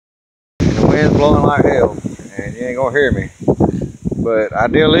wind's blowing like hell, and you ain't gonna hear me. But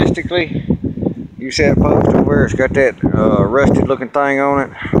idealistically, you see that post over there, it's got that rusted looking thing on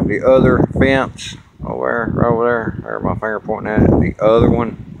it. The other fence over there, there's my finger pointing at it, the other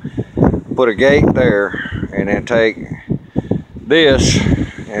one. Put a gate there, and then take this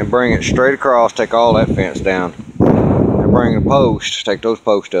and bring it straight across, take all that fence down, and bring the posts, take those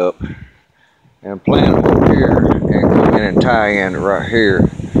posts up, and plant them over here, and come in and tie in right here,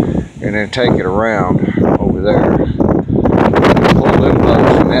 and then take it around over there. Pull them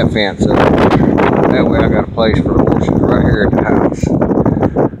posts and that fence up. That way I got a place for the horses right here at the house.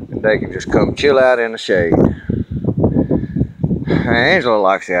 And they can just come chill out in the shade. Angela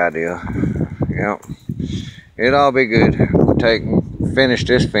likes the idea. Yep. It'll all be good. We'll finish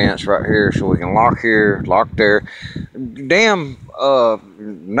this fence right here so we can lock here, lock there. Damn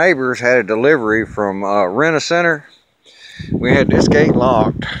neighbors had a delivery from Rent-A-Center. We had this gate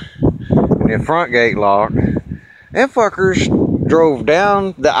locked and the front gate locked. Them fuckers drove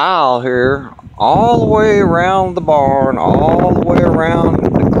down the aisle here, all the way around the barn, all the way around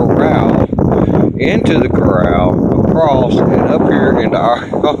the corral, into the corral, across, and up here into our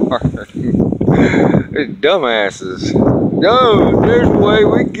yard. Dumbasses. No, there's a way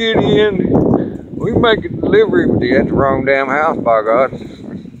we get in. We can make a delivery, but you at the wrong damn house, by God.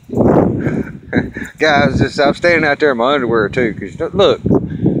 Guys, I'm standing out there in my underwear too, because look,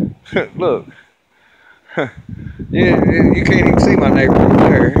 look. You can't even see my neighbor over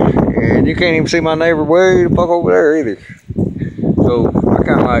there, and you can't even see my neighbor way the fuck over there either. So I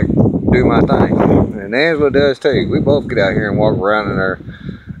kind of like do my thing, and Angela does too. We both get out here and walk around in our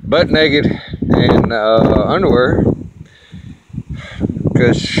butt naked and underwear,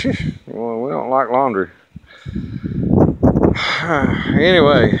 because well, we don't like laundry.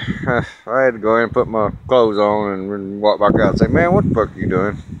 Anyway, I had to go in and put my clothes on and walk back out and say, man, what the fuck are you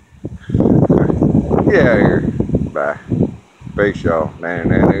doing? Get out of here. Bye. Peace, y'all.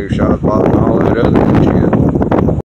 Nanny, shots, bottles, and all that other shit.